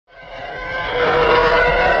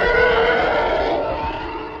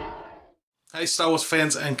Hey Star Wars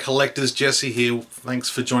fans and collectors, Jesse here.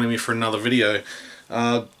 Thanks for joining me for another video.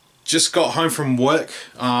 Just got home from work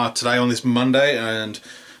today on this Monday and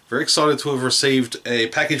very excited to have received a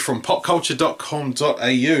package from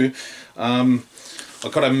POPCULTCHA.com.au. I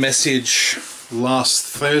got a message last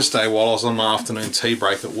Thursday while I was on my afternoon tea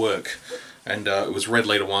break at work, and it was Red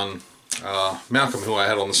Leader 1, Malcolm, who I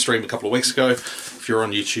had on the stream a couple of weeks ago. If you're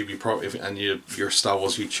on YouTube, you probably, and you're a Star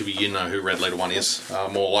Wars YouTuber, you know who Red Leader 1 is,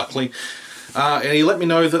 more likely. And he let me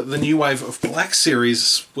know that the new wave of Black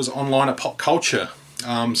Series was online at PopCultcha.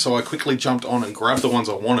 So I quickly jumped on and grabbed the ones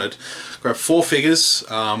I wanted. Grabbed 4 figures,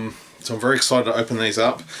 so I'm very excited to open these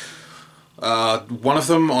up. One of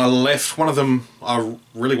them I left, one of them I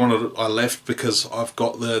really wanted, I left because I've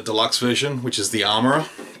got the deluxe version, which is the Armourer.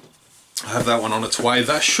 I have that one on its way.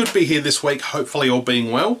 That should be here this week, hopefully all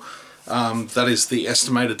being well. That is the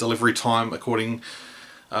estimated delivery time according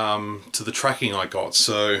to the tracking I got,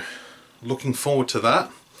 so looking forward to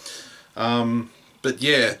that. But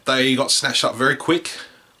yeah, they got snatched up very quick.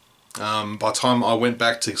 By the time I went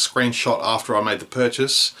back to screenshot after I made the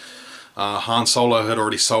purchase, Han Solo had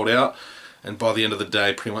already sold out, and by the end of the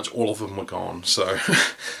day pretty much all of them were gone. So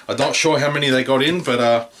I'm not sure how many they got in,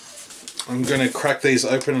 but I'm going to crack these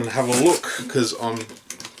open and have a look, because I'm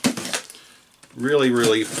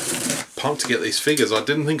really pumped to get these figures. I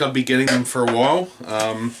didn't think I'd be getting them for a while,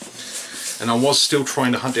 and I was still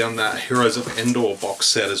trying to hunt down that Heroes of Endor box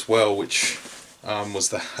set as well, which was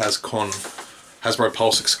the Hasbro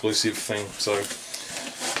Pulse exclusive thing. So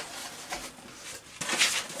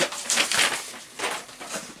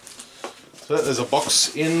there's a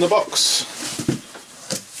box in the box.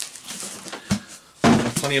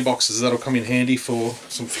 Plenty of boxes. That'll come in handy for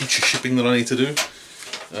some future shipping that I need to do.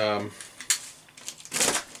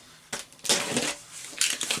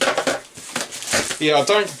 Yeah, I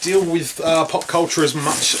don't deal with pop culture as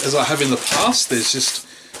much as I have in the past. There's just,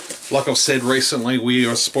 like I've said recently, we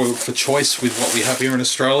are spoiled for choice with what we have here in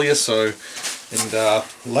Australia. So, and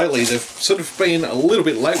lately they've sort of been a little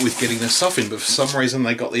bit late with getting their stuff in, but for some reason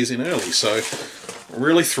they got these in early. So,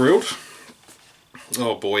 really thrilled.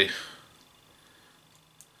 Oh boy,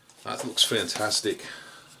 that looks fantastic.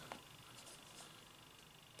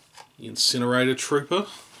 Incinerator Trooper,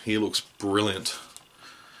 he looks brilliant.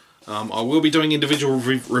 I will be doing individual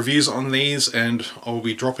reviews on these, and I will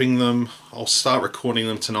be dropping them. I'll start recording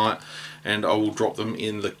them tonight, and I will drop them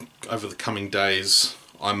in over the coming days.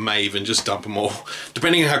 I may even just dump them all,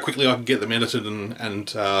 depending on how quickly I can get them edited and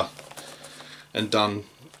done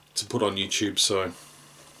to put on YouTube. So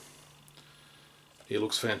he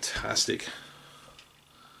looks fantastic.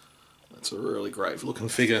 That's a really great looking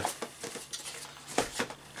figure.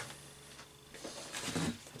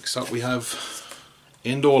 Next up we have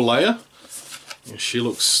Endor Leia. She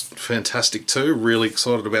looks fantastic too. Really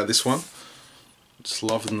excited about this one. Just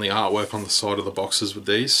loving the artwork on the side of the boxes with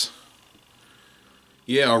these.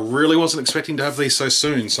 Yeah, I really wasn't expecting to have these so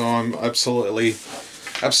soon, so I'm absolutely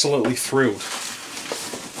thrilled.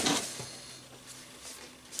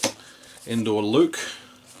 Endor Luke.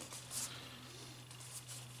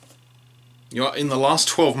 You know, in the last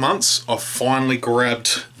 12 months, I've finally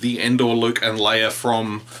grabbed the Endor Luke and Leia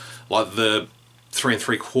from like the 3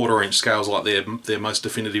 3/4 inch scales, like their most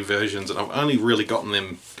definitive versions, and I've only really gotten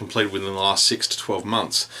them completed within the last 6 to 12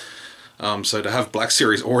 months. So to have Black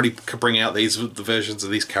Series already bring out the versions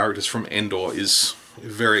of these characters from Endor is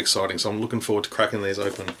very exciting. So I'm looking forward to cracking these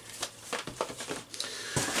open.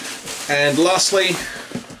 And lastly,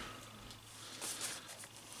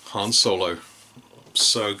 Han Solo. I'm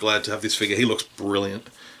so glad to have this figure. He looks brilliant.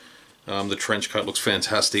 The trench coat looks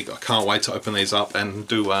fantastic. I can't wait to open these up and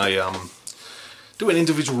do an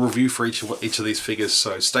individual review for each of these figures.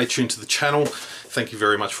 So stay tuned to the channel. Thank you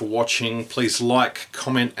very much for watching. Please like,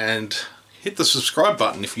 comment, and hit the subscribe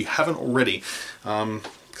button if you haven't already,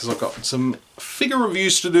 because I've got some figure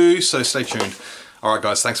reviews to do, so stay tuned. Alright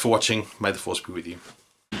guys, thanks for watching. May the Force be with you.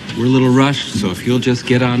 We're a little rushed, so if you'll just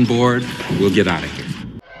get on board, we'll get out of here.